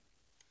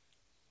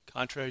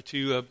Contrary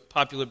to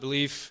popular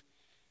belief,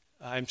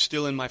 I'm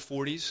still in my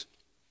 40s.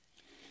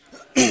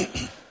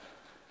 At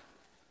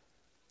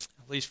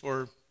least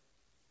for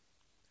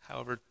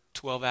however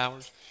 12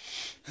 hours.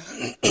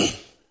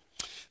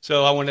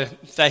 So I want to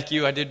thank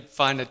you. I did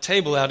find a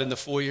table out in the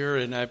foyer,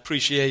 and I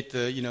appreciate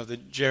the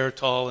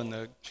Geritol and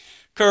the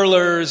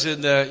curlers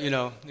and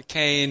the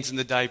canes and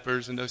the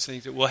diapers and those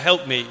things that will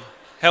help me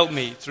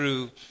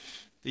through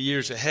the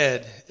years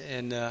ahead.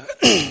 And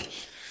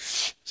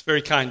it's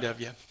very kind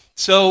of you.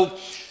 So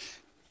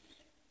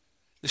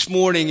this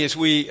morning, as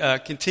we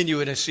continue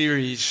in a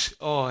series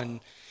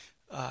on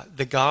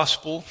the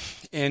gospel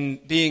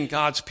and being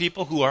God's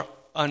people who are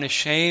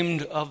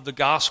unashamed of the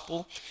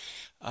gospel,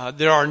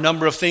 there are a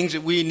number of things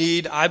that we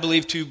need, I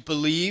believe, to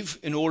believe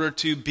in order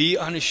to be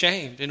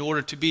unashamed, in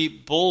order to be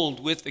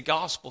bold with the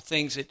gospel,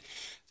 things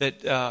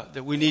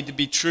that we need to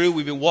be true.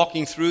 We've been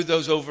walking through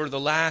those over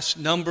the last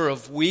number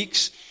of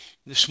weeks.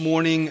 This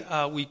morning,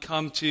 we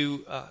come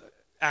to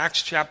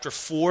Acts chapter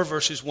 4,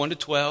 verses 1 to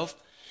 12,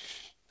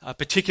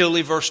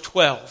 particularly verse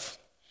 12,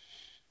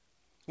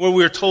 where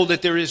we are told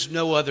that there is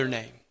no other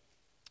name,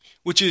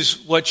 which is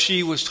what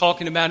she was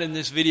talking about in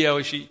this video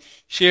as she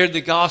shared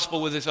the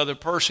gospel with this other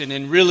person.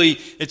 And really,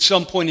 at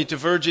some point, it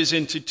diverges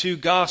into two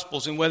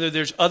gospels, and whether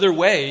there's other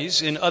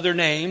ways and other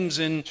names,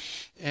 and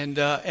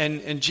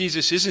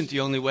Jesus isn't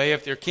the only way,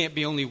 if there can't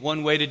be only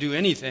one way to do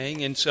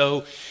anything. And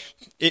so,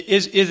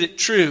 is it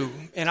true?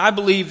 And I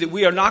believe that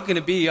we are not going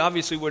to be,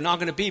 obviously, we're not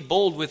going to be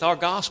bold with our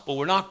gospel.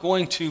 We're not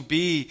going to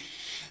be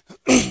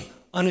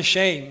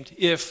unashamed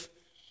if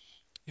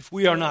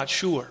we are not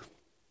sure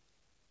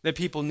that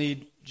people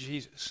need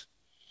Jesus.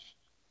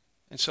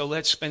 And so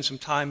let's spend some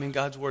time in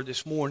God's Word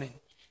this morning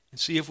and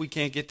see if we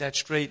can't get that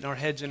straight in our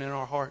heads and in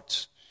our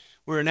hearts.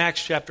 We're in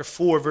Acts chapter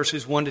 4,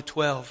 verses 1 to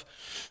 12.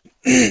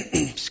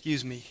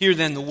 Excuse me. Hear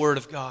then the Word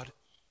of God.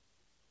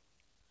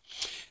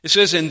 It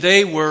says, "And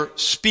they were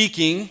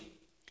speaking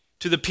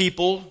to the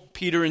people,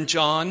 Peter and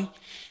John,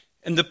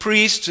 and the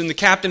priests and the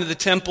captain of the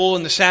temple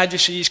and the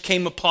Sadducees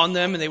came upon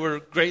them, and they were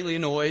greatly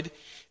annoyed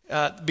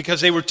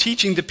because they were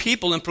teaching the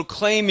people and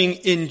proclaiming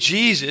in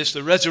Jesus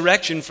the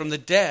resurrection from the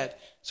dead.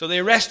 So they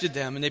arrested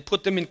them, and they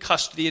put them in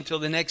custody until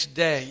the next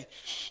day,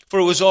 for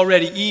it was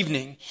already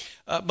evening.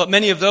 But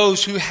many of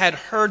those who had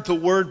heard the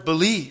word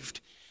believed,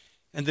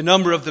 and the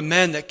number of the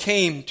men that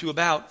came to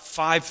about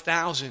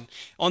 5,000.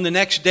 On the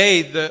next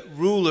day, the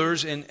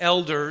rulers and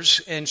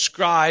elders and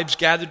scribes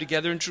gathered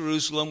together in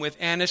Jerusalem with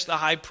Annas the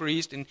high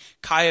priest and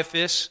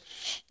Caiaphas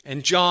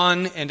and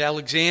John and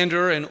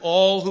Alexander and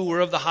all who were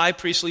of the high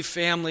priestly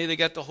family. They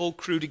got the whole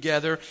crew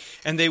together,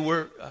 and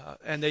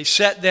they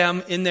set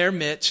them in their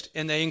midst,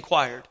 and they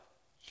inquired,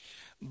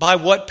 'By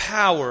what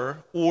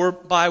power or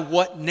by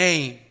what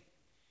name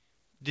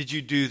did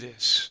you do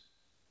this?'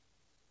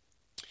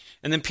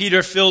 And then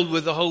Peter, filled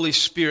with the Holy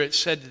Spirit,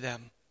 said to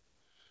them,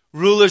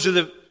 'Rulers of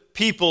the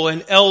people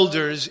and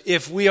elders,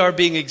 if we are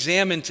being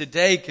examined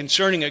today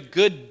concerning a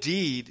good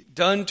deed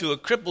done to a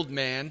crippled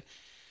man,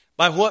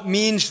 by what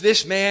means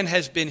this man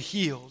has been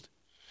healed,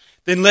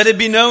 then let it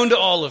be known to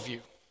all of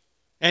you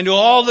and to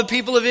all the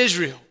people of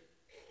Israel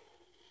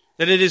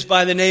that it is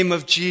by the name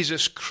of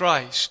Jesus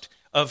Christ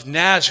of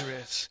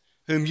Nazareth,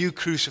 whom you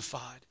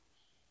crucified,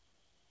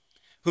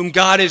 whom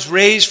God has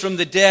raised from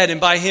the dead, and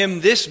by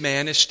him this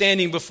man is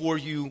standing before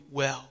you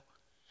well.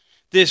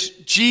 This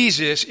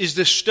Jesus is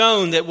the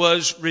stone that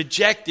was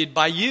rejected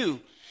by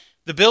you,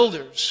 the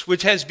builders,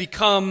 which has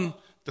become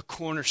the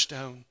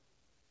cornerstone.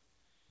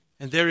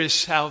 And there is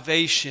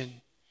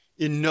salvation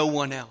in no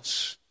one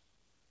else.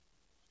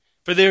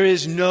 For there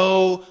is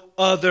no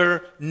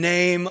other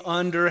name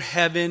under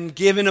heaven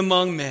given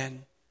among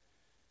men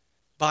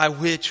by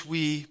which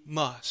we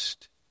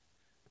must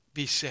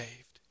be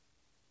saved.'"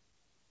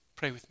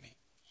 Pray with me.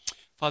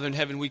 Father in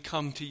heaven, we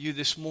come to you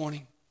this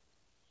morning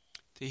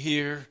to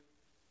hear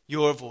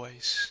your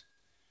voice,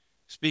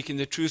 speaking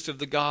the truth of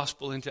the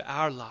gospel into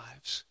our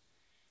lives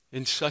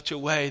in such a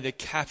way that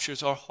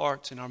captures our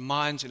hearts and our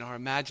minds and our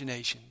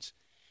imaginations,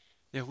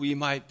 that we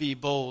might be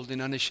bold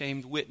and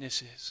unashamed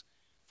witnesses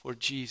for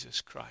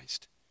Jesus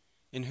Christ,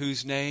 in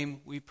whose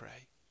name we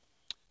pray.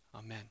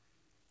 Amen.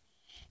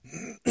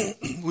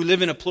 We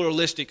live in a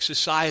pluralistic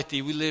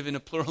society. We live in a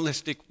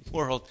pluralistic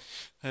world.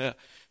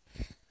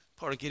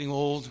 Part of getting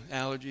old,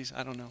 allergies,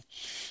 I don't know.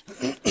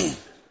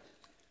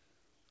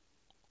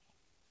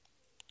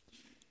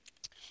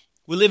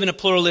 We live in a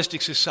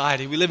pluralistic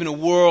society. We live in a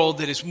world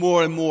that is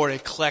more and more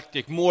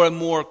eclectic, more and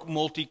more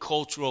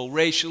multicultural,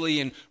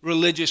 racially and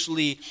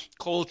religiously,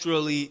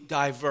 culturally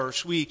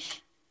diverse. We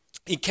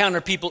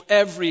encounter people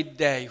every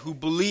day who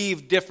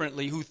believe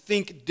differently, who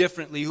think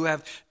differently, who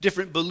have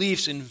different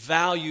beliefs and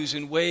values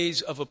and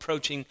ways of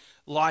approaching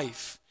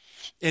life.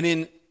 And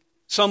in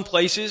some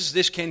places,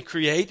 this can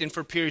create, and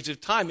for periods of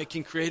time, it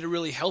can create a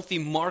really healthy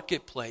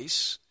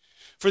marketplace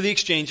for the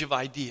exchange of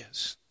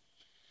ideas.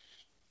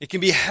 It can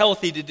be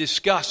healthy to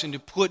discuss and to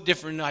put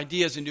different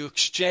ideas into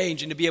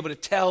exchange and to be able to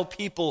tell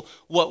people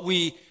what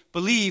we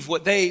believe,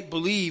 what they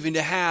believe, and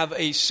to have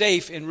a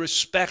safe and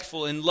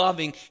respectful and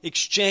loving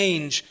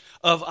exchange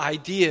of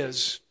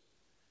ideas.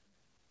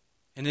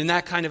 And in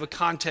that kind of a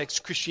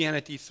context,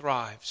 Christianity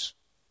thrives.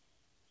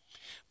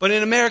 But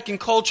in American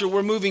culture,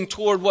 we're moving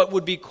toward what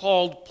would be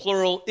called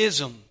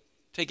pluralism.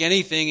 Take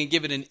anything and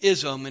give it an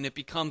ism, and it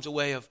becomes a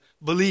way of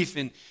belief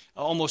in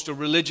almost a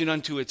religion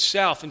unto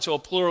itself. And so a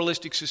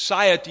pluralistic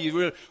society,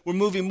 we're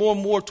moving more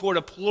and more toward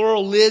a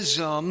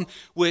pluralism,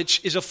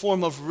 which is a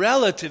form of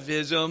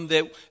relativism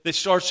that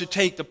starts to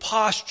take the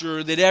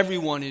posture that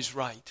everyone is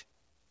right.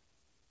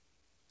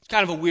 It's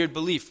kind of a weird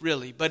belief,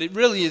 really, but it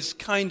really is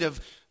kind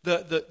of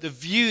the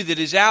view that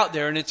is out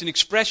there, and it's an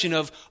expression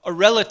of a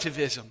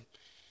relativism.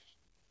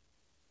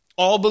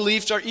 All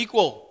beliefs are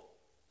equal.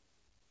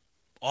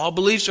 All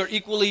beliefs are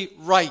equally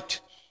right.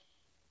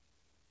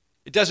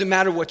 It doesn't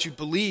matter what you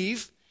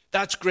believe.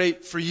 That's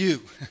great for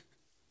you.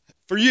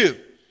 For you.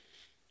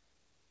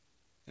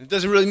 And it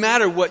doesn't really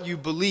matter what you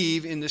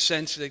believe in the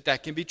sense that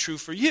that can be true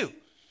for you.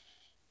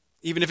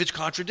 Even if it's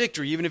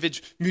contradictory, even if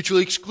it's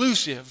mutually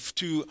exclusive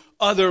to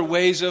other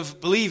ways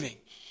of believing.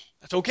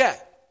 That's okay.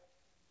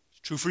 It's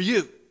true for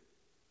you.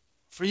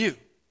 For you.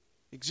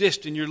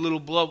 Exist in your little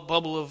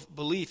bubble of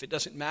belief. It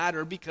doesn't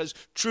matter because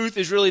truth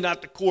is really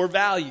not the core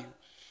value.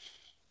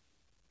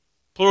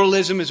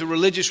 Pluralism is a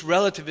religious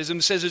relativism.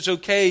 It says it's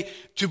okay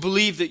to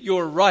believe that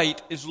you're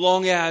right as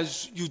long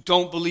as you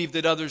don't believe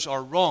that others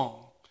are wrong.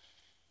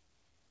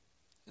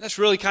 And that's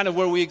really kind of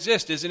where we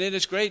exist, isn't it?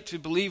 It's great to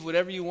believe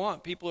whatever you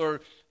want.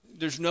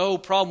 There's no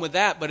problem with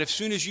that. But as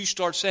soon as you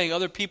start saying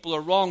other people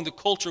are wrong, the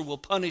culture will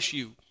punish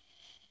you.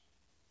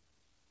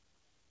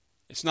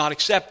 It's not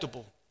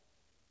acceptable.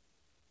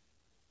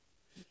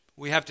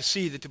 We have to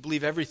see that to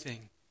believe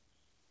everything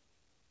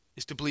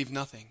is to believe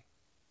nothing.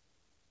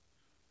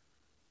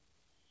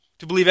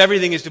 To believe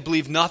everything is to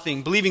believe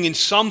nothing. Believing in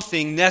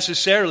something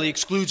necessarily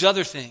excludes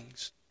other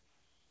things.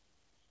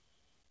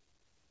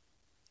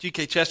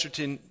 G.K.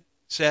 Chesterton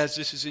says,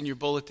 this is in your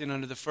bulletin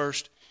under the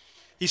first,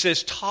 he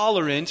says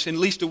tolerance, and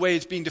at least the way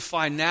it's being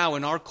defined now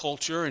in our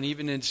culture, and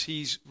even as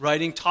he's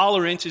writing,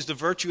 tolerance is the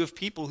virtue of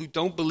people who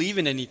don't believe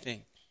in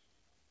anything.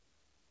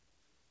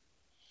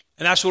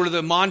 And that's sort of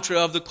the mantra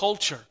of the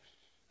culture.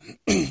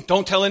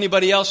 Don't tell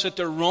anybody else that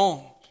they're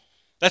wrong.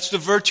 That's the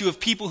virtue of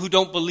people who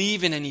don't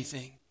believe in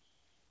anything.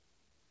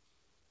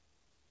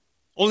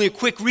 Only a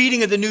quick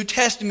reading of the New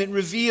Testament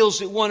reveals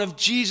that one of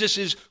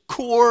Jesus'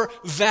 core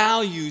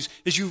values,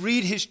 as you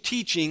read his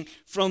teaching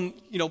from,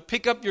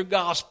 pick up your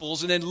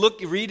Gospels and then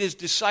read his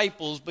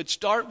disciples, but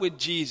start with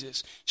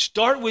Jesus.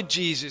 Start with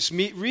Jesus.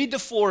 Read the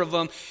four of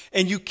them,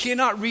 and you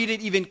cannot read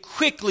it even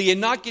quickly and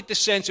not get the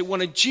sense that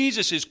one of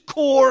Jesus'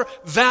 core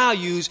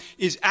values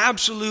is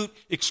absolute,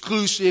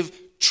 exclusive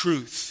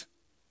truth.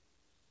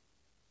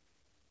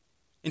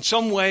 In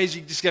some ways,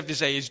 you just have to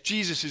say, it's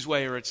Jesus'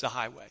 way or it's the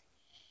highway.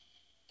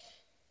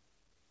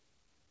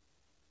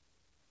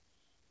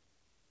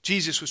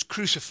 Jesus was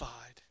crucified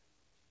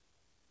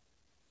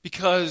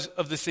because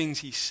of the things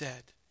he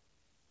said.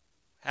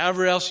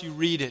 However else you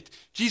read it,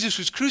 Jesus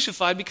was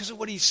crucified because of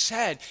what he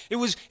said. It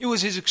was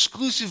his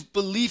exclusive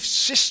belief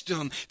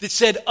system that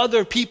said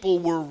other people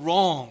were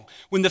wrong.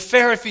 When the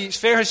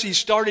Pharisees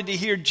started to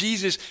hear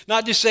Jesus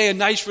not just saying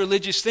nice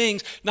religious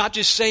things, not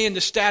just saying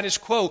the status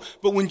quo,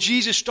 but when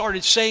Jesus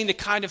started saying the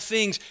kind of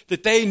things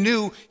that they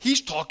knew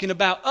he's talking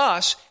about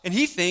us, and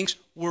he thinks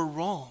we're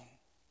wrong.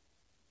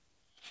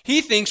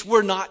 He thinks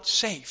we're not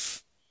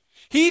safe.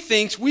 He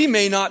thinks we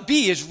may not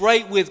be as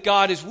right with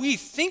God as we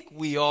think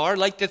we are,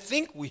 like to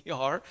think we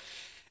are.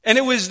 And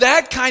it was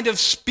that kind of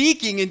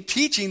speaking and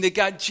teaching that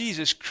got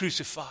Jesus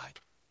crucified.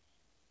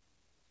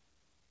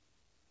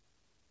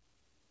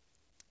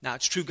 Now,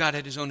 it's true God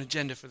had his own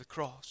agenda for the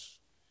cross.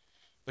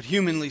 But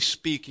humanly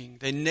speaking,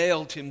 they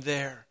nailed him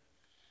there.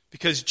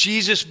 Because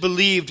Jesus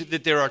believed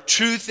that there are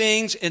true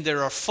things and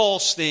there are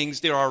false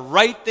things. There are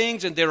right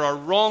things and there are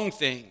wrong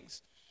things.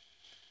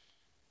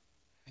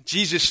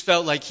 Jesus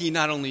felt like he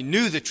not only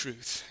knew the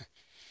truth,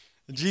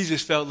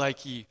 Jesus felt like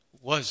he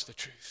was the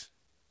truth.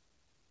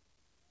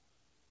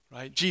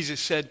 Right? Jesus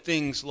said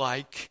things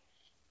like,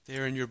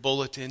 there in your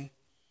bulletin,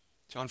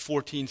 John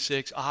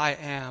 14:6, I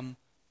am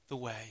the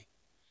way.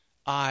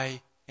 I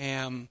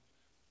am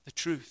the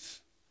truth.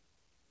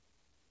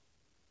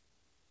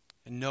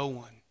 And no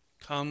one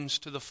comes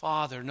to the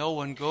Father. No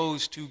one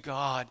goes to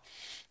God.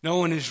 No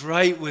one is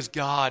right with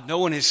God. No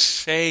one is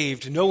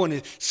saved. No one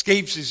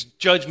escapes his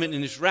judgment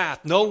and his wrath.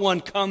 No one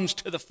comes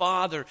to the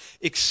Father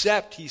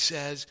except, he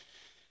says,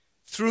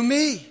 through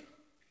me.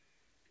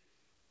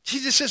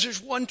 Jesus says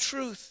there's one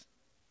truth,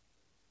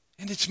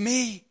 and it's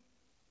me.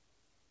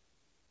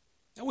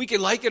 Now, we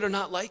can like it or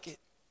not like it.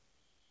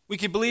 We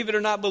can believe it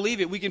or not believe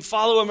it. We can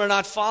follow him or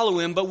not follow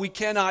him, but we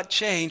cannot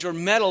change or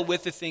meddle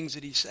with the things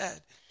that he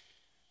said.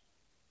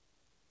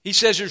 He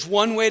says there's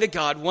one way to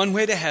God, one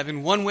way to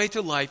heaven, one way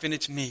to life, and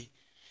it's me.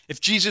 If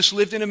Jesus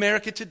lived in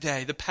America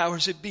today, the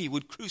powers that be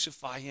would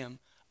crucify him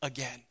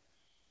again.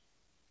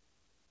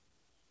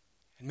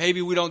 And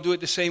maybe we don't do it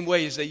the same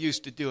way as they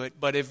used to do it,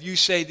 but if you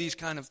say these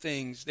kind of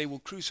things, they will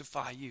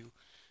crucify you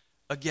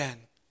again.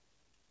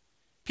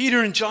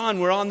 Peter and John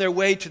were on their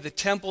way to the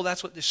temple.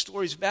 That's what this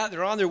story's about.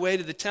 They're on their way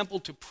to the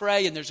temple to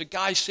pray, and there's a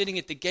guy sitting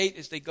at the gate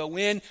as they go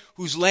in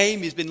who's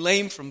lame. He's been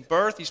lame from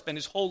birth. He spent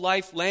his whole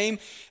life lame,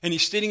 and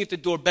he's sitting at the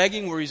door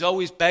begging where he's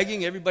always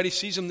begging. Everybody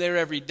sees him there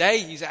every day.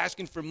 He's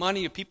asking for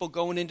money of people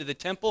going into the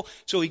temple,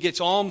 so he gets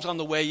alms on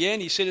the way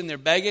in. He's sitting there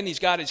begging. He's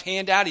got his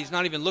hand out. He's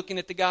not even looking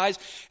at the guys,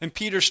 and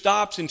Peter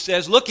stops and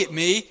says, "Look at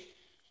me."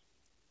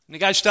 And the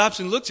guy stops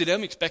and looks at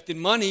him, expecting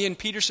money, and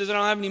Peter says, "I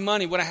don't have any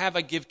money. What I have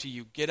I give to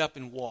you. Get up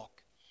and walk."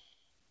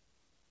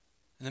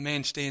 And the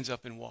man stands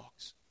up and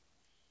walks.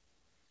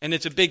 And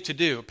it's a big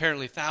to-do.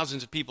 Apparently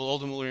thousands of people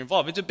ultimately are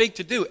involved. It's a big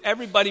to-do.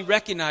 Everybody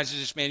recognizes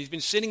this man. He's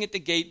been sitting at the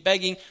gate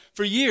begging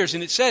for years.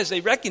 And it says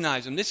they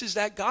recognize him. This is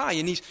that guy.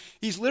 And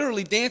he's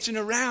literally dancing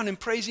around and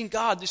praising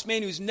God. This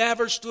man who's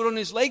never stood on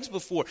his legs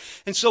before.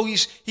 And so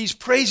he's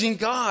praising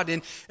God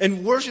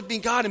and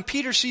worshiping God. And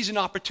Peter sees an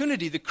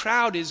opportunity. The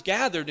crowd is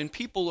gathered and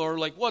people are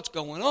like, what's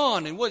going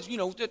on? And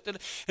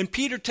and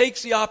Peter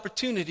takes the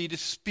opportunity to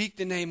speak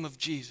the name of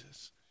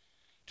Jesus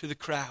to the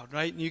crowd,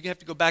 right? And you have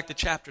to go back to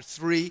chapter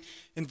 3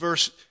 in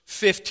verse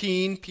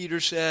 15.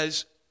 Peter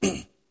says,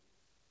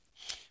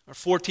 or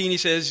 14, he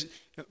says,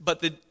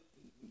 but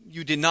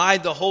you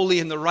denied the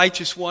holy and the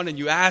righteous one, and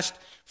you asked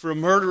for a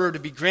murderer to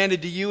be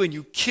granted to you, and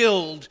you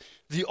killed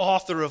the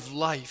author of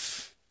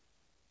life,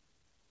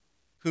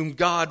 whom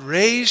God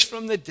raised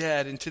from the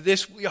dead. And to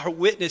this we are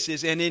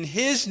witnesses. And in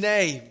his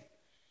name,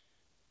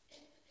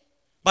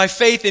 by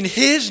faith in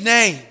his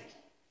name,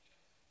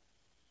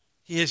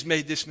 he has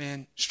made this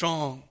man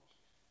strong.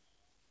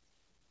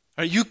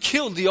 All right, you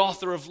killed the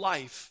author of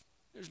life.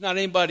 There's not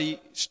anybody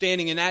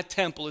standing in that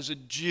temple as a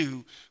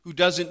Jew who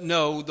doesn't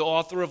know the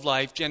author of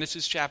life.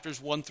 Genesis chapters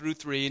 1 through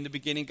 3. In the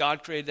beginning,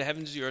 God created the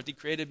heavens and the earth. He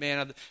created man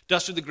out of the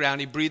dust of the ground.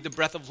 He breathed the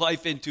breath of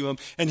life into him.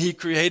 And he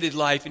created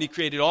life. And he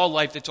created all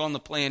life that's on the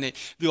planet.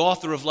 The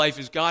author of life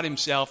is God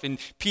himself. And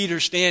Peter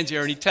stands there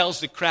and he tells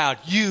the crowd,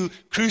 you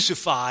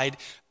crucified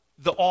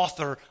the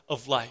author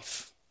of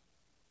life.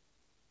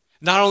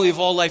 Not only of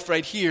all life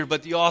right here,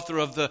 but the author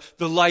of the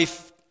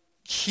life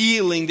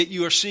healing that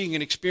you are seeing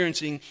and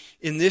experiencing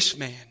in this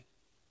man.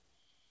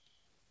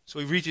 So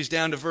he reaches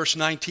down to verse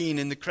 19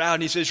 in the crowd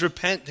and he says,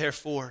 repent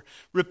therefore,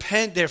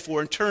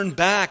 and turn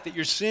back that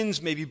your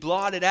sins may be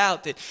blotted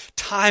out, that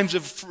times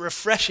of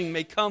refreshing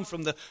may come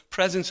from the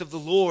presence of the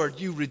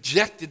Lord. You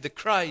rejected the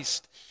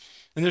Christ,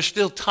 and there's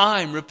still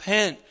time.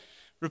 Repent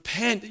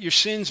that your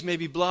sins may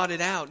be blotted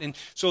out. And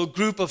so a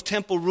group of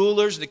temple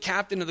rulers, the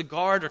captain of the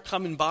guard, are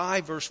coming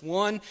by, verse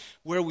 1,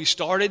 where we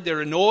started.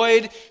 They're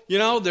annoyed.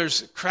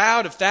 There's a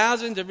crowd of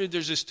thousands.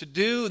 There's this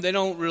to-do. They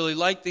don't really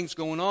like things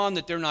going on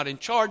that they're not in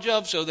charge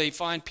of. So they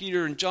find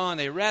Peter and John.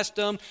 They arrest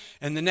them.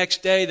 And the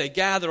next day they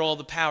gather all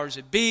the powers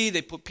that be.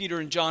 They put Peter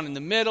and John in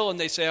the middle. And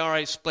they say, all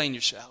right, explain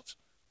yourselves.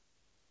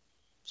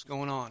 What's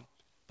going on?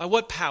 By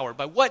what power?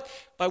 By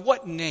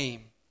what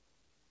name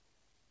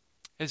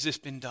has this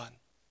been done?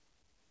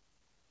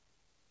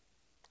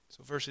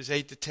 So verses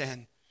 8 to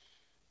 10.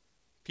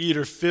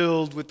 Peter,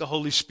 filled with the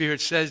Holy Spirit,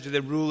 says to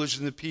the rulers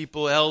and the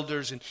people,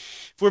 elders, and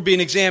if we're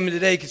being examined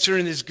today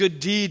concerning this good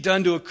deed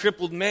done to a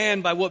crippled man,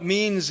 by what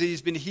means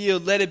he's been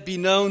healed, let it be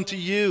known to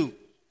you.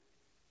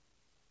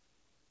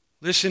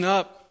 Listen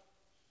up.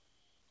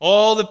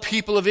 All the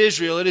people of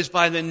Israel, it is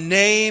by the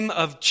name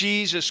of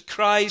Jesus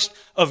Christ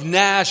of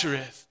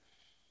Nazareth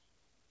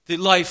that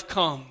life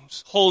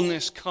comes,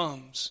 wholeness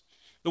comes.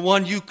 The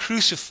one you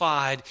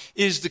crucified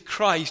is the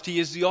Christ. He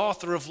is the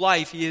author of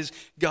life. He is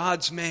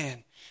God's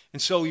man.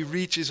 And so he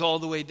reaches all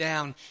the way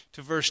down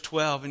to verse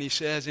 12 and he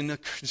says,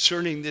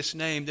 concerning this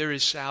name, there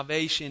is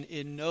salvation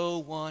in no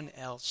one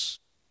else.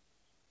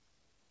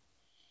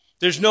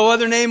 There's no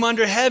other name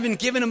under heaven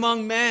given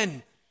among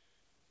men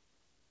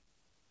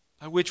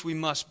by which we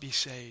must be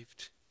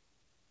saved.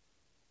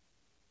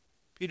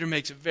 Peter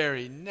makes a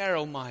very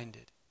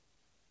narrow-minded,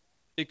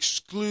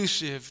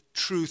 exclusive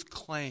truth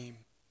claim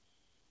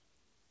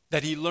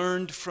that he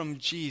learned from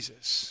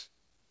Jesus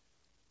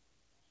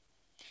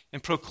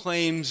and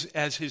proclaims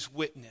as his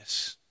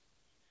witness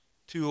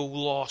to a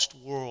lost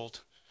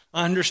world.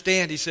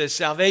 Understand, he says,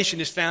 salvation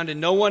is found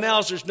in no one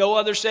else. There's no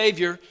other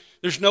Savior.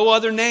 There's no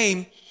other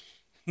name.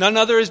 None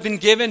other has been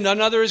given. None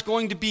other is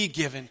going to be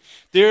given.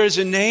 There is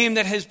a name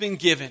that has been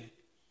given.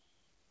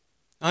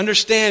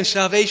 Understand,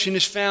 salvation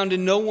is found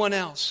in no one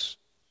else.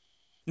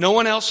 No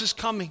one else is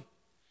coming.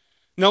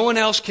 No one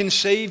else can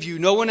save you.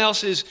 No one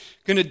else is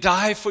going to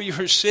die for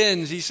your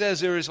sins. He says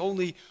there is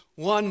only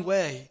one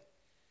way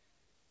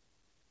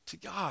to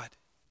God.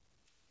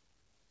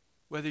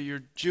 Whether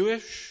you're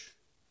Jewish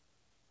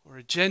or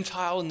a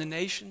Gentile in the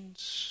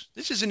nations,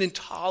 this is an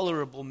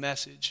intolerable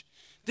message.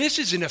 This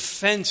is an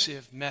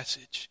offensive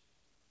message.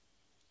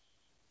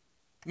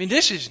 I mean,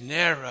 this is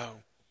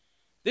narrow.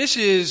 This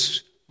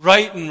is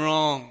right and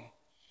wrong.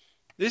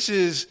 This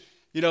is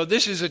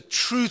a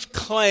truth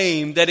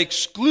claim that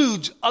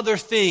excludes other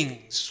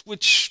things,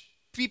 which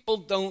people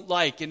don't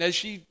like. And as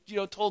she,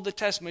 told the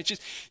Testament,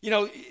 it's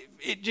just,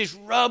 it just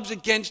rubs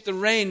against the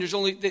grain. There's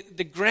only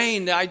the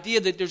grain, the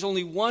idea that there's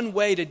only one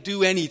way to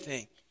do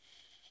anything.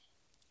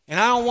 And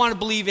I don't want to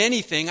believe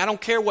anything. I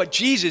don't care what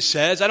Jesus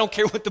says. I don't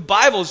care what the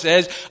Bible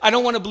says. I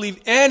don't want to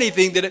believe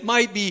anything that it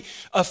might be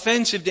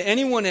offensive to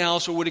anyone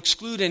else or would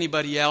exclude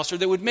anybody else or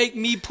that would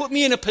put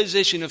me in a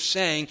position of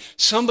saying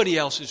somebody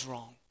else is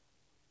wrong.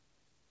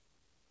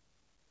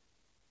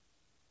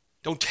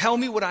 Don't tell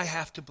me what I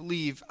have to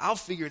believe. I'll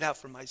figure it out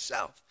for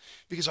myself.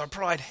 Because our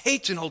pride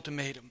hates an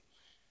ultimatum.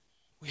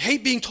 We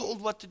hate being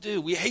told what to do.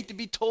 We hate to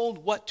be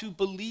told what to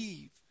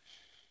believe.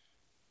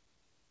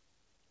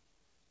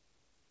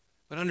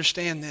 But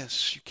understand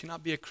this, you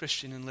cannot be a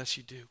Christian unless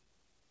you do. You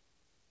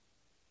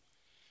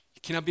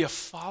cannot be a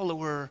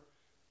follower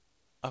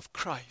of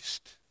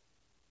Christ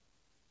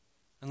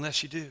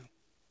unless you do.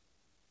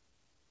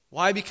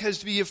 Why? Because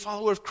to be a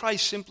follower of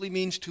Christ simply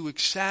means to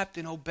accept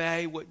and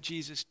obey what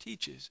Jesus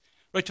teaches.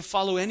 Right? To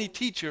follow any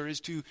teacher is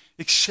to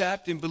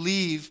accept and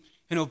believe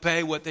and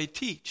obey what they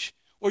teach.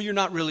 Or you're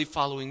not really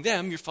following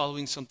them, you're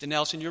following something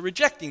else and you're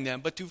rejecting them.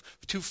 But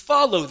to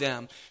follow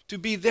them, to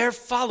be their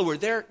follower,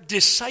 their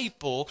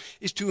disciple,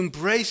 is to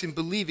embrace and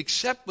believe,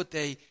 accept what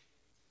they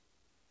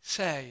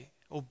say,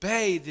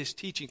 obey this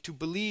teaching, to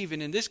believe,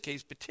 and in this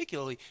case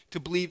particularly, to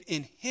believe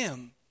in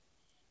Him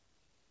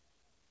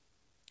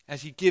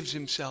as He gives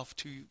Himself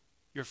to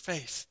your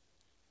faith.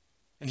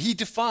 And He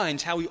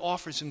defines how He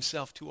offers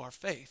Himself to our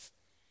faith.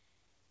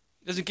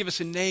 He doesn't give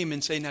us a name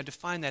and say, now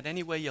define that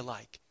any way you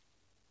like.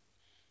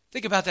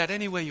 Think about that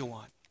any way you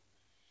want.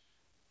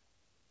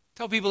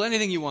 Tell people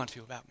anything you want to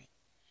about me.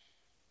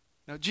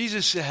 Now,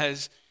 Jesus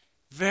says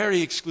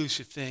very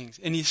exclusive things.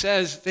 And He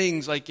says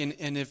things like, and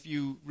if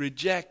you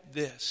reject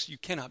this, you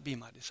cannot be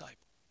my disciple.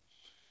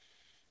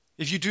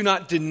 If you do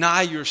not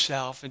deny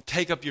yourself and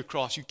take up your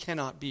cross, you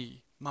cannot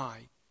be my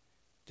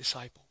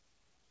disciple.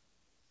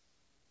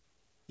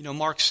 You know,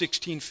 Mark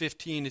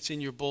 16:15, it's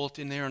in your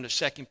bulletin there on the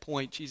second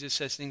point. Jesus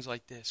says things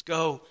like this.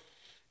 Go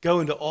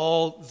into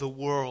all the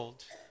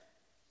world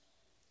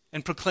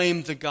and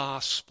proclaim the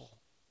gospel.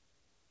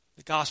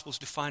 The gospel is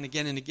defined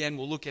again and again.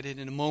 We'll look at it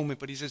in a moment.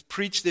 But He says,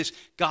 preach this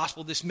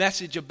gospel, this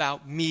message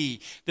about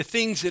me. The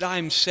things that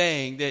I'm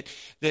saying,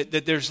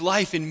 that there's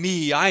life in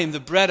me. I am the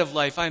bread of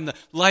life. I am the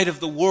light of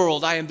the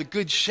world. I am the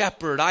good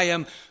shepherd. I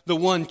am the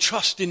one.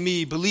 Trust in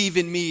me. Believe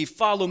in me.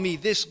 Follow me.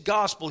 This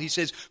gospel, He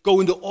says,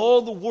 go into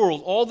all the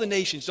world, all the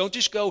nations. Don't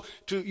just go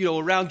to,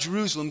 around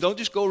Jerusalem. Don't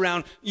just go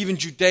around even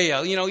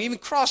Judea. Even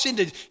cross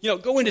into,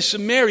 go into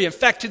Samaria. In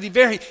fact, to the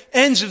very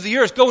ends of the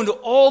earth. Go into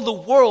all the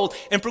world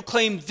and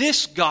proclaim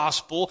this gospel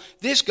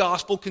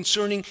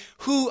concerning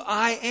who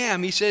I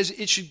am. He says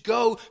it should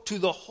go to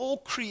the whole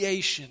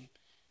creation.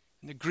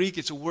 In the Greek,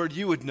 it's a word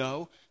you would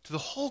know. To the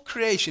whole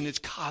creation, it's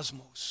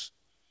cosmos.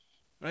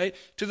 Right?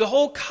 To the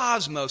whole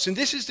cosmos. And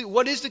this is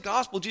what is the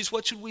gospel? Jesus,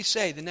 what should we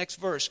say? The next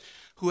verse.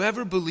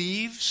 Whoever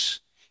believes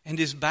and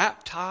is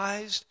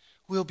baptized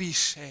will be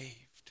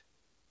saved.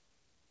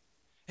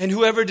 And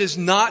whoever does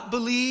not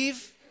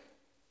believe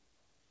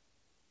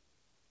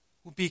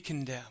will be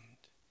condemned.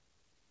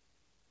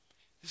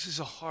 This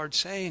is a hard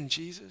saying,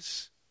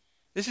 Jesus.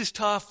 This is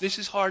tough. This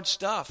is hard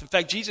stuff. In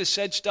fact, Jesus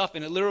said stuff,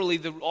 and it literally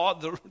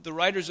the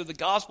writers of the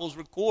Gospels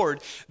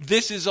record,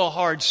 this is a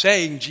hard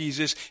saying,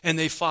 Jesus, and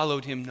they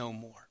followed Him no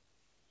more.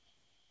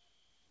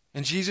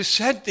 And Jesus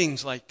said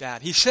things like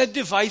that. He said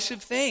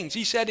divisive things.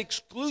 He said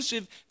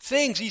exclusive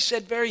things. He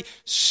said very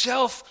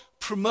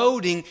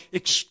self-promoting,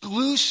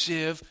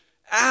 exclusive,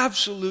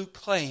 absolute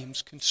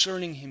claims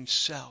concerning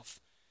Himself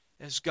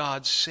as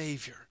God's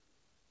Savior.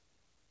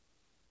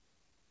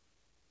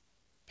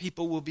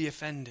 People will be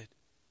offended.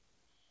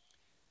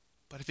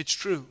 But if it's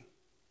true,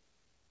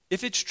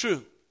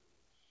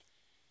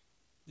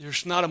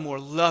 there's not a more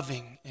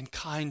loving and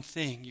kind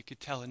thing you could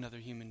tell another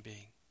human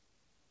being.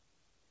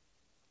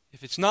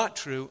 If it's not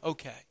true,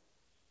 okay.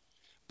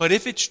 But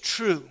if it's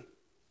true,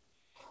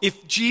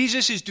 if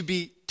Jesus is to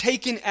be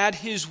taken at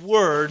His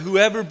word,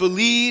 whoever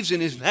believes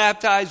and is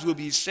baptized will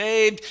be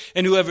saved,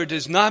 and whoever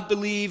does not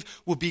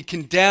believe will be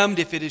condemned.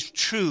 If it is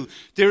true,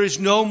 there is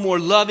no more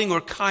loving or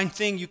kind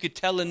thing you could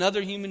tell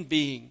another human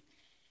being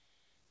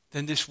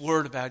than this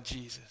word about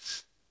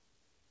Jesus.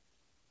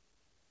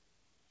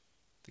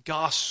 The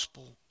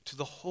gospel to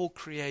the whole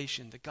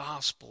creation, the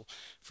gospel.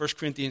 1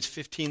 Corinthians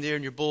 15 there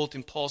in your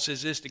bulletin, Paul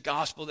says this, the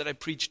gospel that I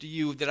preached to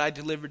you, that I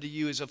delivered to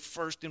you is of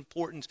first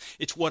importance.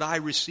 It's what I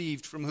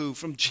received from who?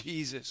 From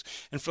Jesus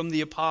and from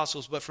the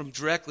apostles, but from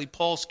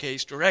Paul's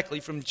case, directly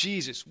from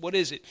Jesus. What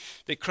is it?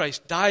 That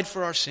Christ died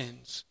for our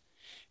sins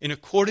in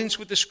accordance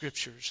with the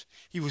Scriptures.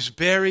 He was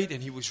buried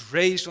and He was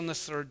raised on the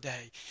third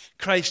day.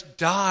 Christ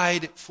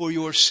died for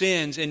your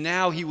sins, and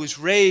now He was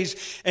raised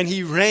and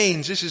He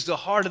reigns. This is the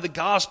heart of the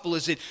gospel,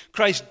 is that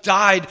Christ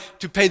died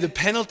to pay the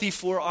penalty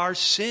for our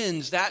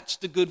sins. That's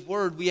the good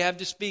word we have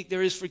to speak.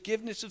 There is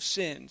forgiveness of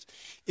sins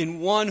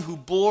in one who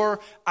bore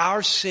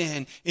our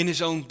sin in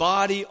His own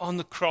body on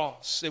the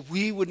cross, that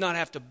we would not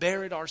have to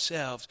bear it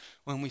ourselves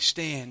when we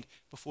stand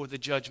before the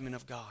judgment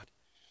of God.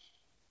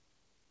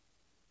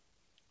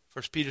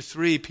 1 Peter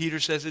 3,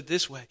 Peter says it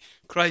this way.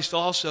 Christ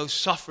also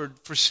suffered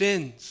for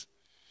sins.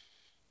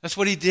 That's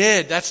what He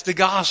did. That's the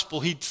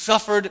gospel. He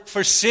suffered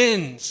for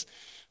sins.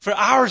 for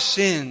our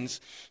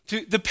sins,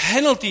 to the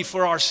penalty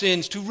for our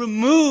sins, to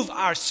remove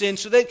our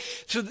sins so that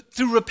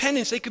through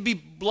repentance they could be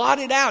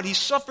blotted out. He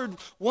suffered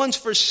once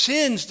for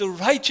sins, the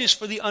righteous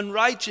for the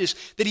unrighteous,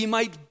 that he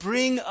might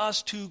bring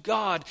us to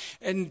God.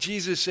 And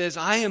Jesus says,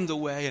 I am the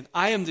way and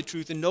I am the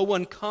truth, and no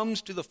one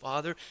comes to the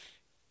Father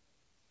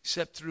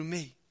except through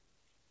me.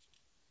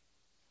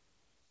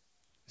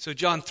 So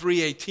John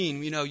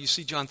 3:18, you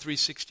see John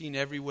 3:16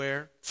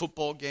 everywhere,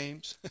 football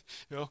games,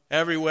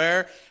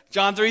 everywhere.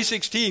 John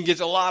 3:16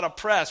 gets a lot of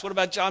press. What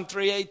about John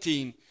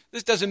 3:18?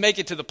 This doesn't make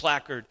it to the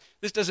placard.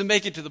 This doesn't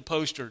make it to the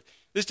poster.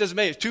 This doesn't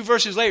make it. 2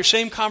 verses later,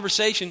 same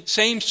conversation,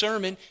 same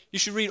sermon. You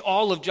should read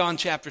all of John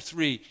chapter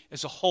 3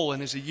 as a whole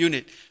and as a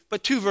unit.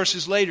 But 2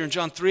 verses later in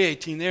John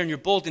 3:18, there in your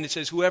bulletin, it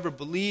says, whoever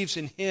believes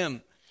in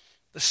him,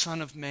 the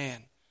Son of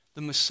Man,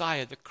 the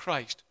Messiah, the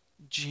Christ,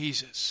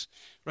 Jesus.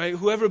 Right?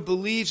 Whoever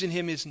believes in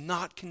him is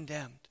not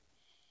condemned.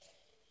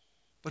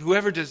 But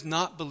whoever does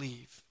not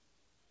believe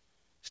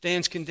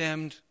stands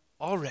condemned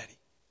already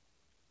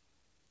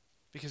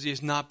because he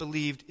has not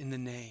believed in the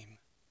name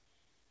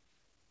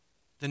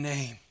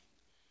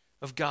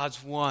of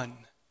God's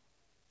one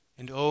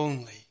and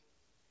only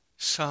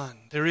Son.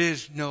 There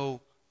is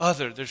no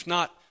other. There's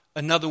not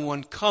another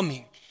one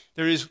coming.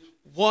 There is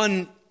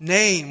one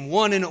name,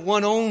 one and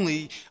one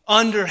only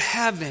under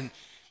heaven.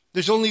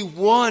 There's only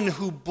one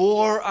who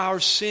bore our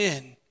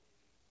sin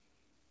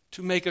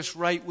to make us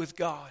right with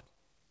God.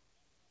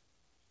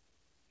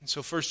 And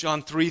so 1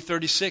 John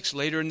 3:36,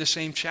 later in the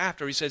same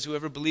chapter, he says,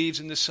 whoever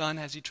believes in the Son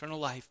has eternal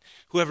life.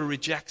 Whoever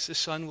rejects the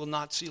Son will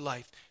not see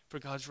life, for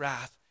God's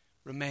wrath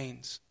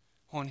remains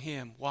on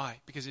him. Why?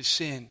 Because his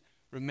sin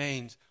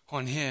remains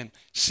on him.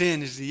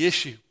 Sin is the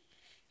issue.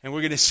 And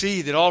we're going to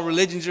see that all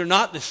religions are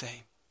not the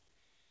same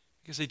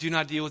because they do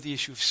not deal with the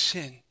issue of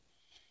sin.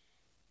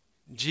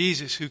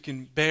 Jesus who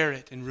can bear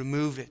it and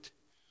remove it.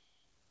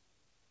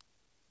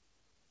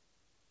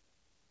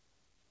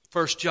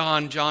 1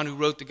 John who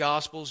wrote the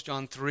Gospels,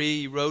 John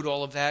 3, he wrote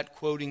all of that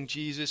quoting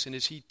Jesus, and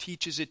as he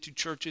teaches it to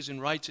churches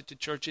and writes it to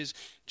churches,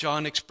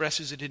 John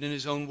expresses it in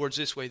his own words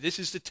this way. This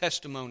is the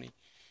testimony.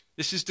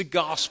 This is the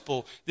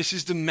gospel. This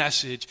is the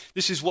message.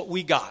 This is what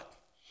we got.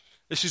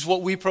 This is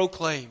what we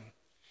proclaim.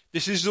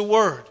 This is the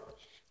word.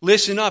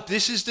 Listen up.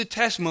 This is the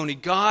testimony.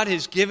 God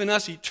has given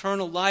us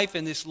eternal life,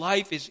 and this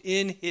life is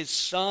in his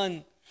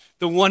Son,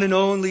 the one and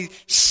only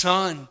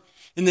Son,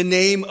 in the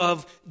name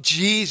of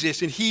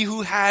Jesus. And he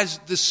who has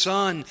the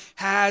Son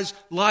has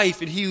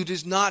life, and he who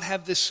does not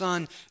have the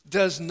Son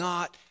does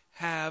not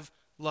have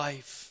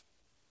life.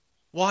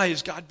 Why?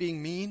 Is God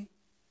being mean?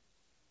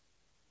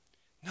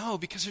 No,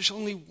 because there's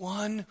only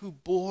one who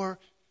bore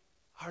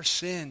our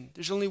sin.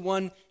 There's only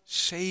one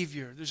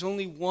Savior. There's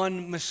only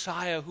one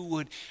Messiah who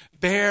would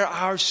bear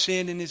our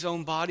sin in his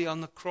own body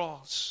on the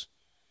cross.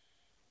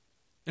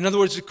 In other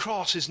words, the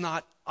cross is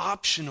not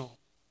optional,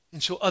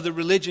 and so other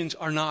religions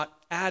are not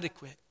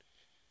adequate.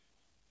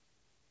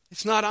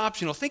 It's not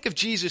optional. Think of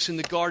Jesus in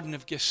the Garden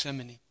of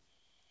Gethsemane.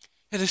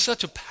 It is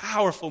such a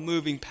powerful,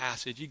 moving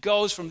passage. He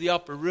goes from the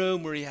upper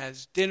room where he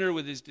has dinner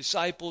with his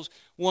disciples,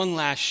 one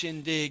last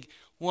shindig,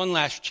 one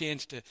last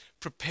chance to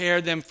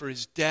prepare them for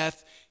his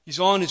death. He's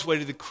on his way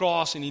to the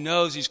cross, and he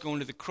knows he's going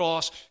to the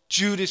cross.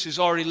 Judas has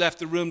already left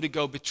the room to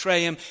go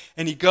betray him,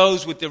 and he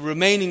goes with the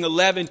remaining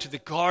 11 to the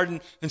garden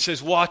and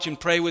says, watch and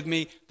pray with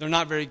me. They're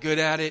not very good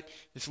at it.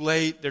 It's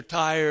late. They're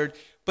tired.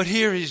 But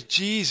here is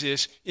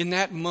Jesus in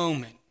that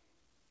moment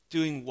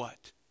doing what?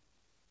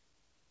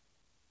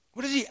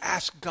 What does he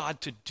ask God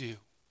to do?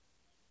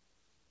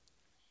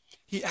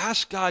 He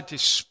asks God to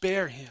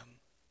spare him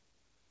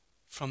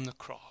from the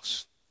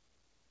cross.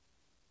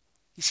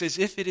 He says,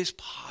 if it is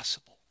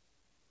possible,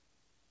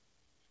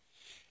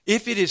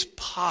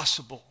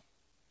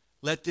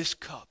 let this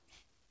cup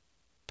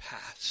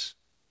pass.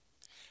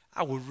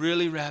 I would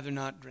really rather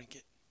not drink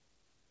it.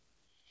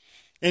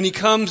 And he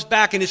comes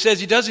back, and it says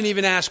he doesn't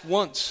even ask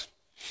once.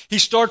 He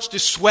starts to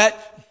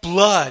sweat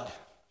blood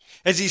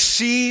as he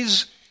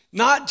sees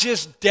not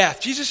just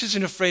death. Jesus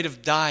isn't afraid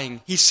of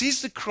dying. He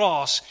sees the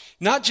cross,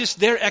 not just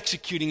they're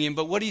executing him,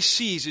 but what he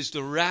sees is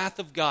the wrath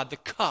of God, the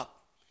cup.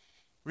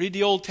 Read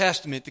the Old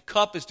Testament. The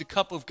cup is the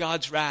cup of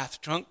God's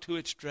wrath, drunk to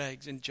its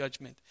dregs in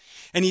judgment.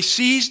 And he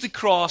sees the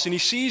cross, and he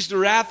sees the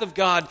wrath of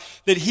God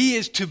that he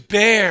is to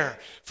bear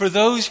for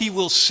those he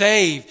will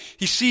save.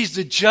 He sees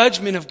the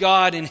judgment of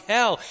God in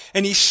hell,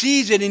 and he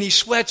sees it, and he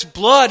sweats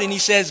blood, and he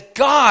says,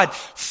 God,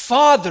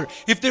 Father,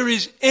 if there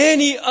is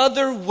any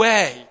other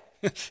way,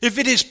 if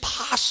it is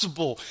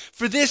possible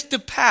for this to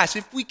pass,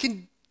 if we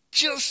can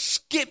just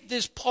skip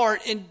this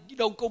part and,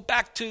 go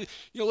back to,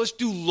 let's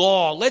do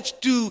law, let's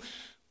do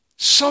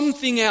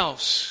something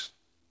else.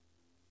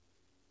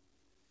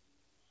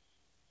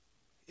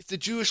 If the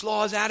Jewish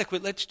law is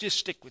adequate, let's just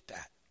stick with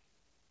that.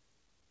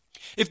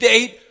 If the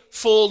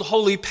eightfold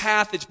holy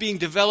path that's being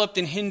developed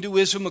in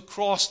Hinduism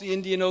across the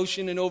Indian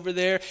Ocean and over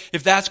there,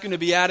 if that's going to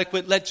be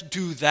adequate, let's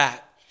do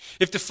that.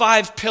 If the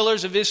 5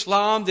 pillars of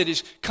Islam that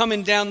is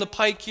coming down the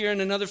pike here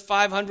in another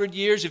 500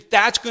 years, if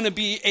that's going to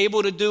be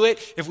able to do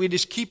it, if we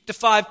just keep the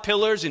 5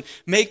 pillars and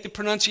make the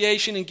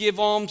pronunciation and give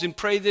alms and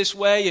pray this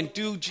way and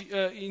do,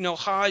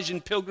 Hajj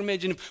and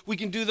pilgrimage, and if we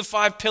can do the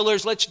 5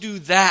 pillars, let's do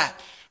that.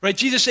 Right?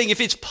 Jesus is saying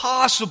if it's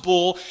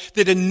possible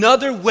that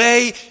another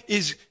way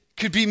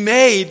could be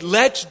made,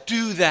 let's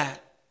do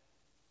that.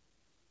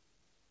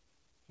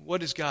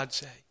 What does God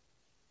say?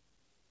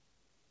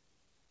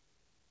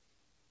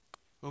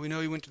 Well, we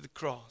know he went to the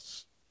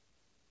cross.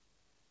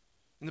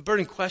 And the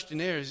burning question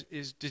there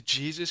is did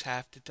Jesus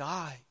have to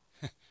die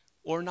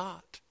or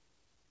not?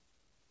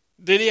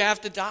 Did he have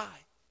to die?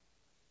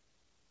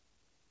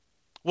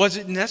 Was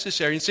it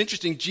necessary? It's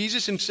interesting,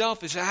 Jesus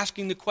himself is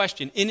asking the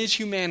question in his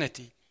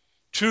humanity.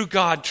 True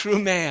God, true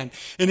man.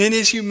 And in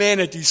his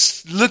humanity,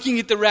 looking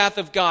at the wrath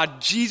of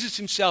God, Jesus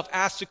himself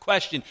asks the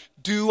question,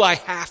 do I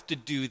have to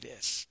do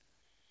this?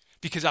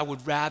 Because I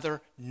would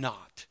rather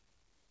not.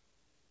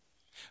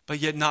 But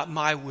yet not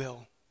my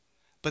will,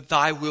 but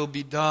thy will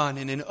be done.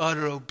 And in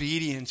utter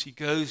obedience, he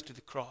goes to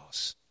the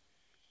cross.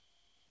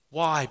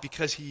 Why?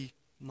 Because he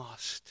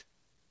must.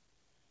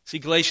 See,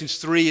 Galatians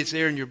 3, it's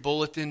there in your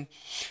bulletin.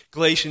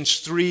 Galatians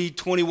 3,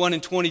 21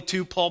 and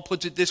 22, Paul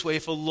puts it this way.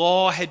 If a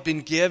law had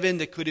been given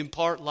that could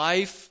impart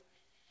life,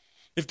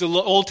 if the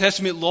Old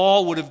Testament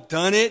law would have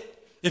done it,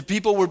 if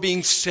people were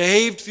being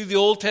saved through the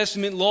Old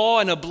Testament law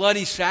and a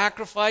bloody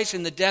sacrifice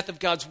and the death of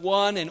God's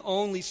one and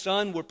only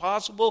Son were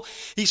possible,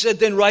 he said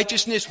then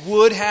righteousness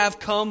would have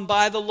come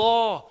by the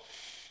law.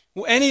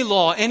 Well, any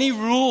law, any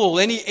rule,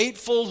 any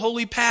 8-fold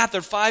holy path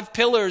or 5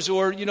 pillars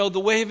or, the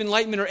way of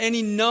enlightenment or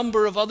any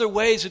number of other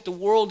ways that the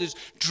world is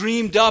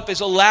dreamed up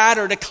as a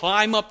ladder to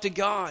climb up to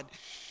God.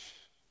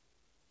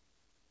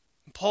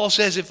 And Paul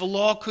says if a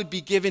law could be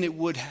given, it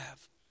would have.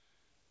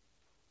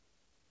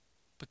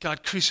 But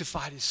God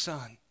crucified his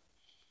Son.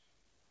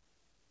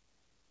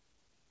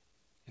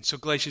 And so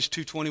Galatians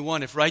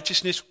 2:21, if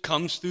righteousness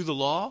comes through the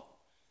law,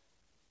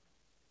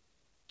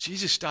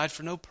 Jesus died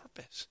for no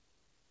purpose.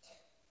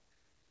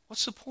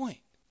 What's the point?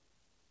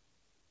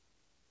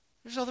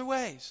 There's other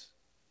ways.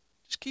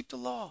 Just keep the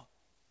law.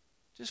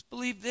 Just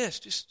believe this.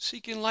 Just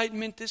seek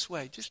enlightenment this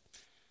way. Just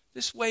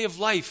this way of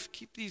life.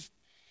 Keep these,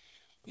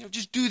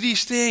 just do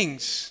these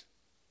things.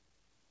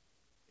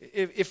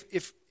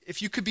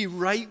 If you could be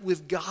right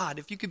with God,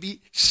 if you could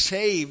be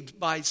saved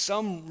by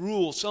some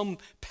rule, some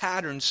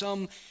pattern,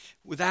 some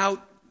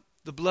without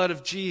the blood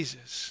of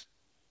Jesus,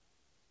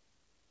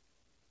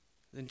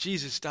 then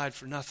Jesus died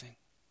for nothing.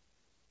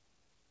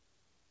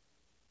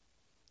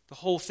 The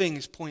whole thing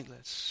is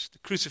pointless. The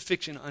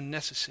crucifixion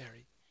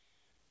unnecessary.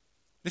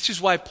 This is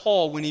why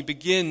Paul, when he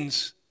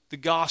begins the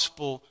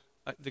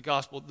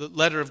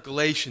letter of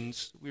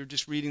Galatians, we were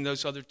just reading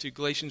those other two,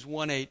 Galatians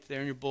 1:8 there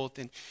in your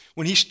bulletin.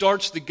 When he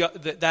starts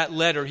that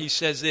letter, he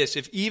says this,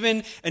 if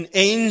even an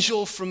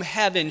angel from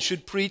heaven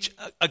should preach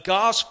a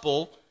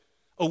gospel,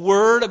 a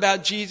word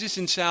about Jesus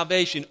and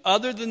salvation,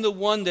 other than the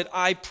one that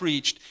I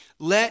preached,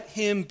 let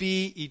him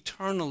be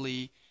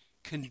eternally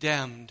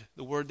condemned.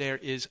 The word there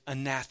is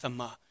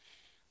anathema,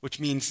 which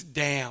means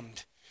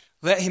damned.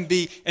 Let him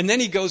be, and then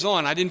he goes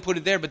on, I didn't put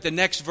it there, but the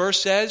next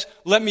verse says,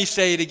 let me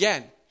say it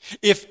again.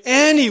 If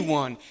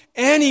anyone,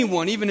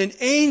 even an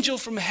angel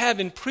from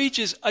heaven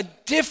preaches a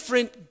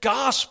different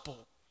gospel,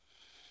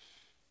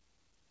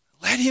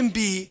 let him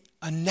be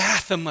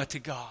anathema to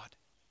God.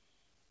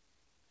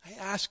 I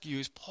ask you,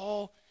 is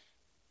Paul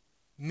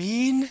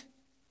mean,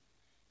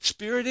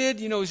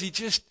 spirited? Is he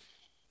just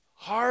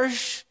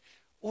harsh?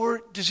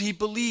 Or does he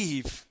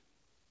believe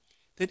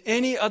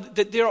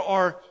that there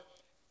are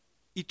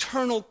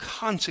eternal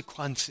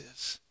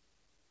consequences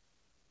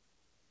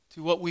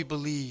to what we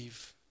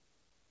believe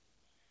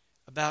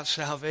about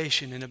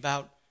salvation and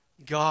about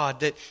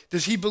God?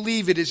 Does he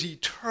believe it is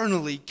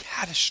eternally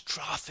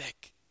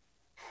catastrophic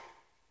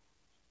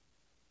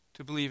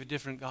to believe a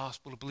different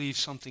gospel, to believe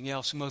something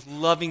else? The most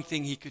loving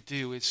thing he could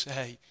do is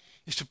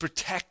to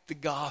protect the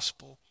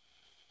gospel.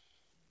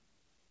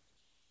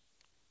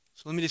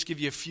 So let me just give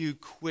you a few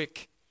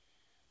quick,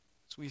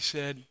 as we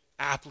said,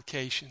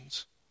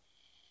 applications.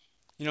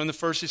 And the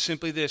first is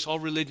simply this: all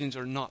religions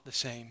are not the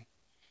same.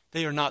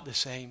 They are not the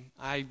same.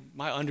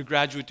 My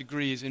undergraduate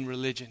degree is in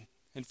religion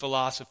and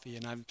philosophy,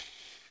 and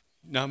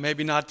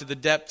maybe not to the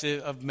depth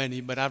of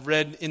many, but I've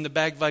read in the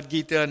Bhagavad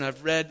Gita and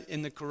I've read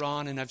in the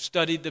Quran and I've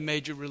studied the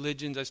major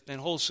religions. I spent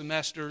whole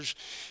semesters,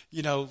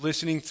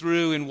 listening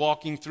through and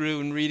walking through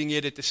and reading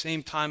it at the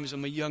same time as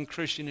I'm a young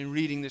Christian and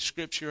reading the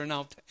Scripture. And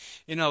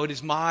it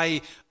is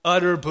my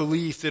utter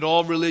belief that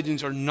all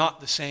religions are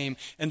not the same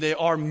and they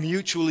are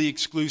mutually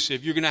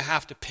exclusive. You're going to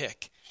have to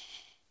pick.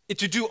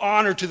 to do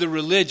honor to the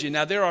religion.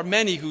 Now, there are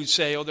many who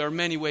say, there are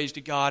many ways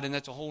to God, and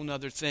that's a whole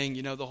other thing,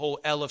 the whole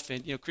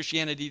elephant.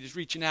 Christianity is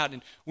reaching out,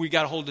 and we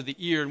got a hold of the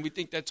ear, and we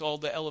think that's all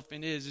the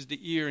elephant is the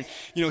ear. And,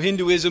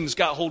 Hinduism's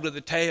got hold of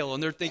the tail,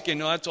 and they're thinking,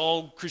 no, that's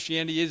all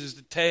Christianity is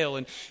the tail.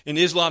 And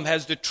Islam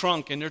has the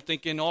trunk, and they're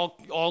thinking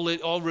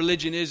all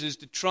religion is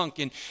the trunk.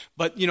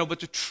 But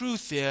the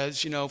truth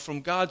is,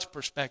 from God's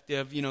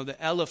perspective, the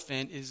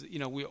elephant is,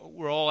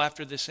 we're all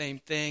after the same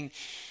thing.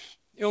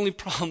 The only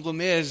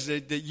problem is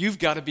that you've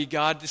got to be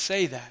God to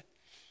say that.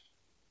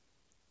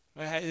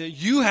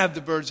 You have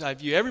the bird's eye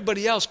view.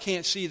 Everybody else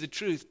can't see the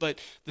truth, but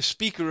the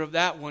speaker of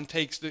that one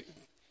takes the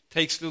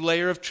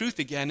layer of truth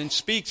again and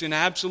speaks in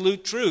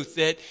absolute truth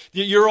that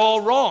you're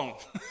all wrong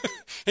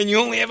and you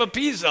only have a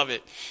piece of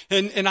it.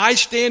 And I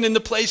stand in the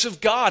place of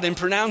God and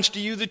pronounce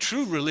to you the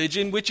true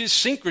religion, which is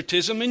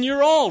syncretism, and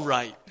you're all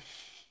right.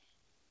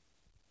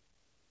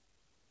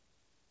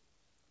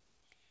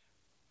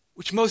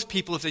 Which most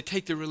people, if they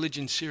take their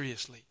religion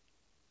seriously,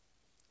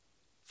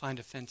 find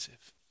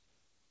offensive.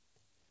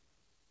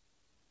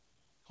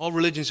 All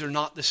religions are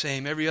not the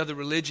same. Every other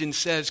religion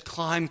says,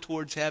 climb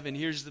towards heaven.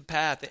 Here's the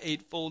path, the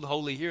eightfold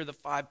holy. Here are the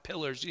 5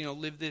 pillars.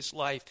 Live this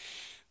life.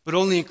 But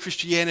only in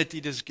Christianity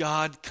does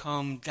God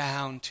come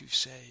down to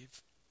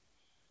save.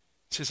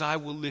 It says, I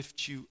will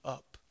lift you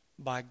up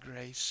by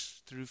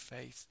grace through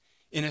faith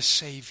in a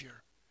Savior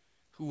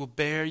who will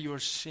bear your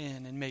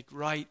sin and make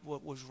right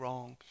what was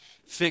wrong,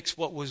 fix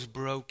what was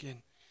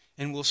broken,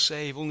 and will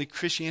save. Only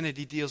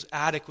Christianity deals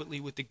adequately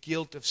with the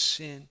guilt of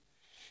sin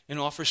and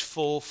offers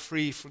full,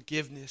 free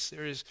forgiveness.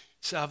 There is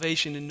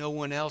salvation in no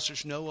one else.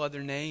 There's no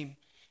other name.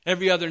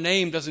 Every other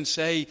name doesn't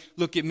say,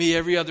 look at me.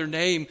 Every other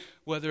name,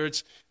 whether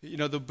it's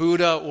the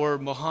Buddha or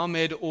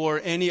Muhammad or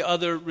any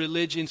other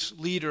religious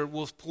leader,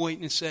 will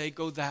point and say,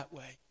 go that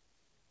way.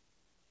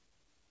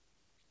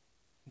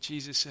 And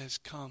Jesus says,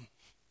 come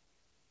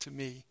to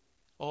me,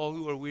 all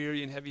who are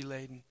weary and heavy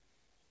laden,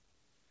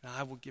 and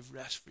I will give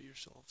rest for your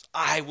souls.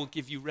 I will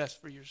give you rest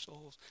for your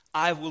souls.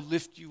 I will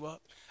lift you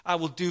up. I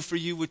will do for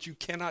you what you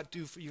cannot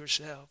do for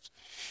yourselves.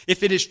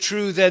 If it is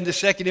true, then the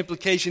second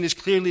implication is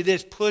clearly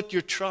this: put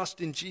your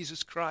trust in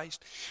Jesus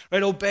Christ.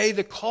 Right? Obey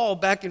the call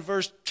back in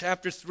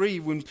chapter 3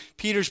 when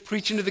Peter's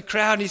preaching to the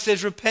crowd and he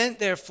says, repent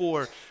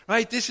therefore.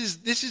 Right? This is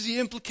the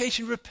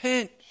implication.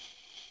 Repent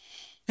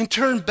and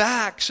turn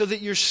back so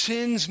that your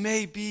sins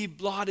may be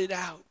blotted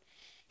out.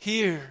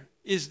 Here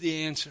is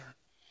the answer.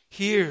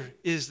 Here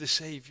is the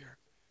Savior.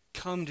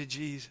 Come to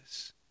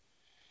Jesus.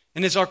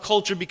 And as our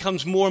culture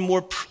becomes more and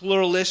more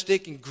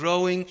pluralistic and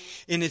growing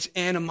in its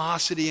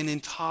animosity and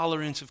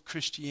intolerance of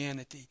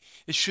Christianity,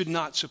 it should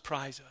not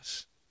surprise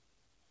us.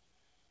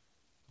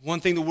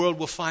 One thing the world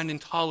will find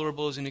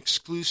intolerable is an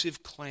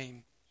exclusive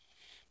claim.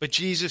 But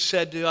Jesus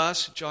said to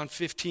us, John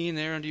 15,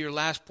 there under your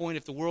last point,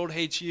 if the world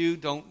hates you,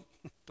 don't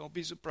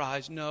be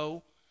surprised.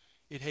 No,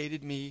 it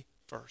hated me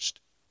first.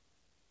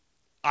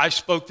 I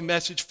spoke the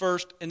message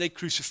first, and they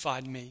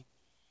crucified me.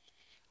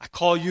 I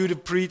call you to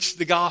preach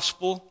the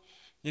gospel.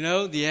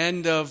 The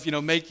end of,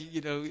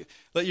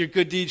 let your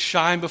good deeds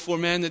shine before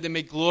men that they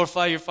may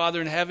glorify your Father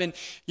in heaven.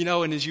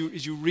 And as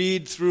you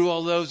read through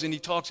all those, and he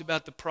talks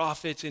about the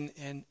prophets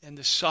and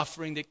the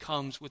suffering that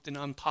comes with an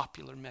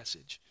unpopular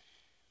message.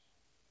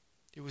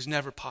 It was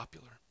never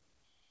popular.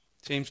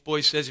 James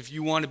Boyce says, if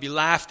you want to be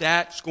laughed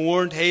at,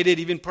 scorned, hated,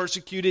 even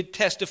persecuted,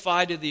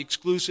 testify to the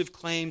exclusive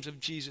claims of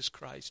Jesus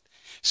Christ.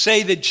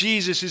 Say that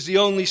Jesus is the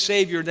only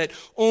Savior, that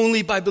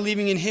only by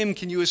believing in Him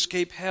can you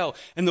escape hell,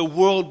 and the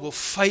world will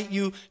fight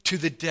you to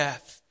the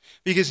death.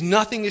 Because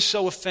nothing is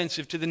so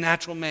offensive to the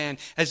natural man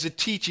as the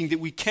teaching that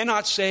we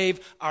cannot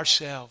save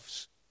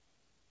ourselves,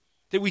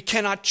 that we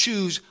cannot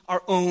choose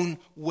our own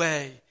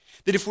way,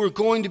 that if we're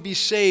going to be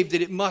saved,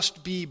 that it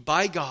must be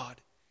by God,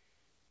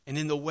 and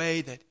in the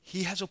way that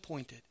He has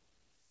appointed.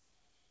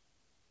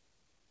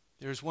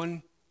 There is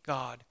one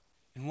God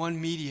and one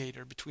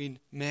mediator between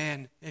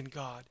man and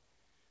God,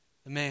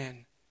 the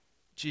man,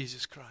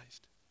 Jesus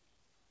Christ.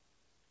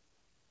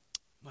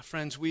 My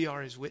friends, we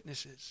are His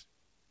witnesses.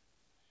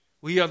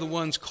 We are the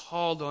ones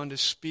called on to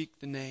speak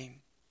the name.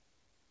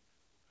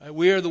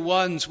 We are the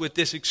ones with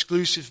this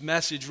exclusive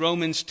message.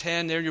 Romans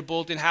 10, there in your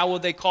bulletin. How will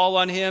they call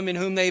on Him in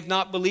whom they have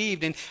not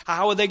believed? And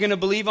how are they going to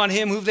believe on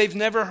Him whom they've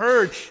never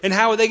heard? And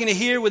how are they going to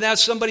hear without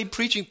somebody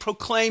preaching,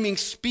 proclaiming,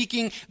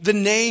 speaking the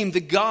name,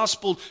 the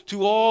gospel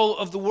to all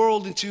of the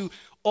world and to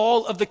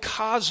all of the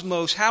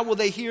cosmos? How will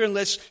they hear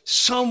unless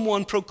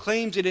someone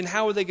proclaims it? And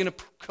how are they going to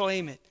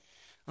proclaim it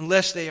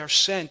unless they are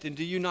sent? And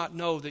do you not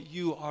know that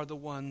you are the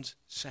ones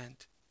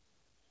sent?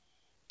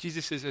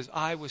 Jesus says, as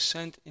I was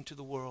sent into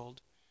the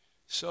world,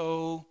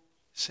 so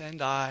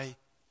send I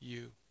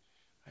you.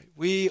 Right?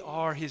 We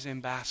are His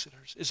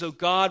ambassadors. As though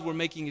God were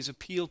making His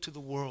appeal to the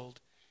world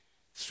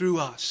through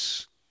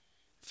us.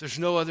 If there's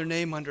no other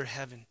name under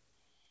heaven,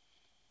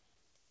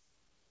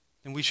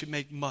 then we should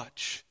make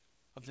much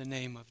of the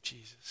name of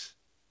Jesus.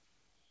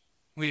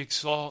 We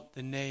exalt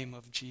the name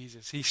of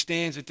Jesus. He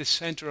stands at the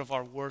center of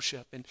our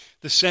worship and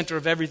the center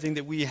of everything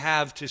that we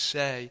have to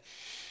say.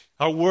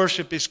 Our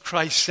worship is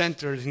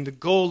Christ-centered, and the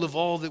goal of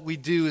all that we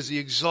do is the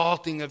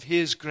exalting of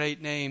His great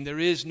name. There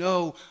is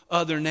no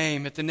other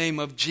name. At the name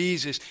of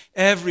Jesus,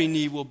 every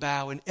knee will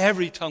bow and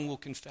every tongue will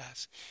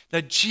confess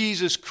that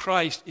Jesus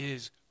Christ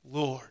is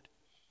Lord,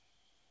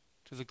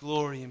 to the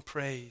glory and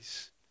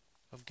praise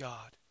of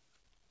God.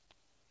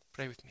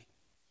 Pray with me.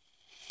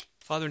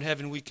 Father in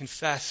heaven, we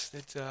confess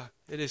that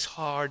it is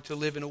hard to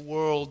live in a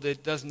world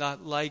that does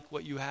not like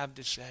what you have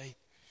to say.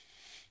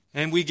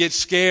 And we get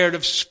scared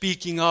of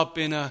speaking up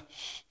in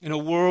a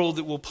world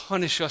that will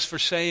punish us for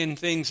saying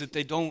things that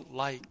they don't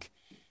like.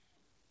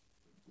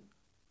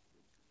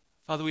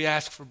 Father, we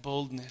ask for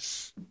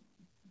boldness.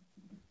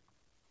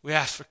 We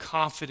ask for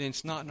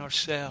confidence, not in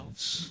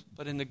ourselves,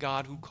 but in the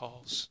God who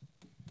calls,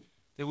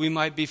 that we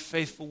might be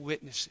faithful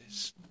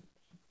witnesses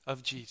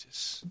of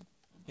Jesus,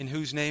 in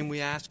whose name we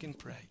ask and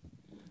pray.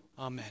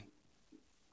 Amen.